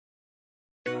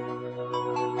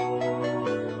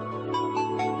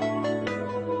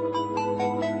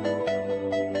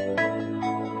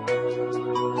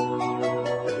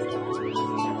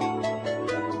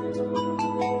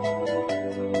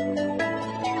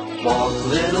Walk,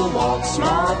 little walk,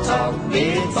 small talk,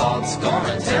 big thoughts.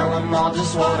 Gonna tell them all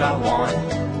just what I want.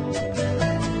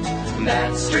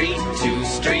 That street, 2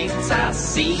 streets, I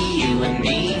see you and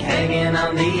me hanging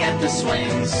on the empty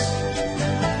swings.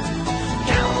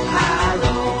 Count high,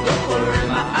 low, don't worry,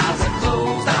 my eyes are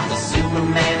closed. I'm the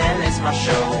Superman and it's my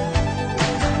show.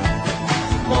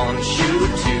 1 shoe,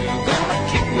 2, gonna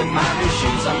kick with my new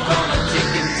shoes. I'm gonna kick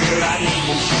until I need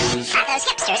new shoes. Are those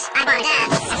hipsters? I want up.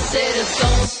 I said it's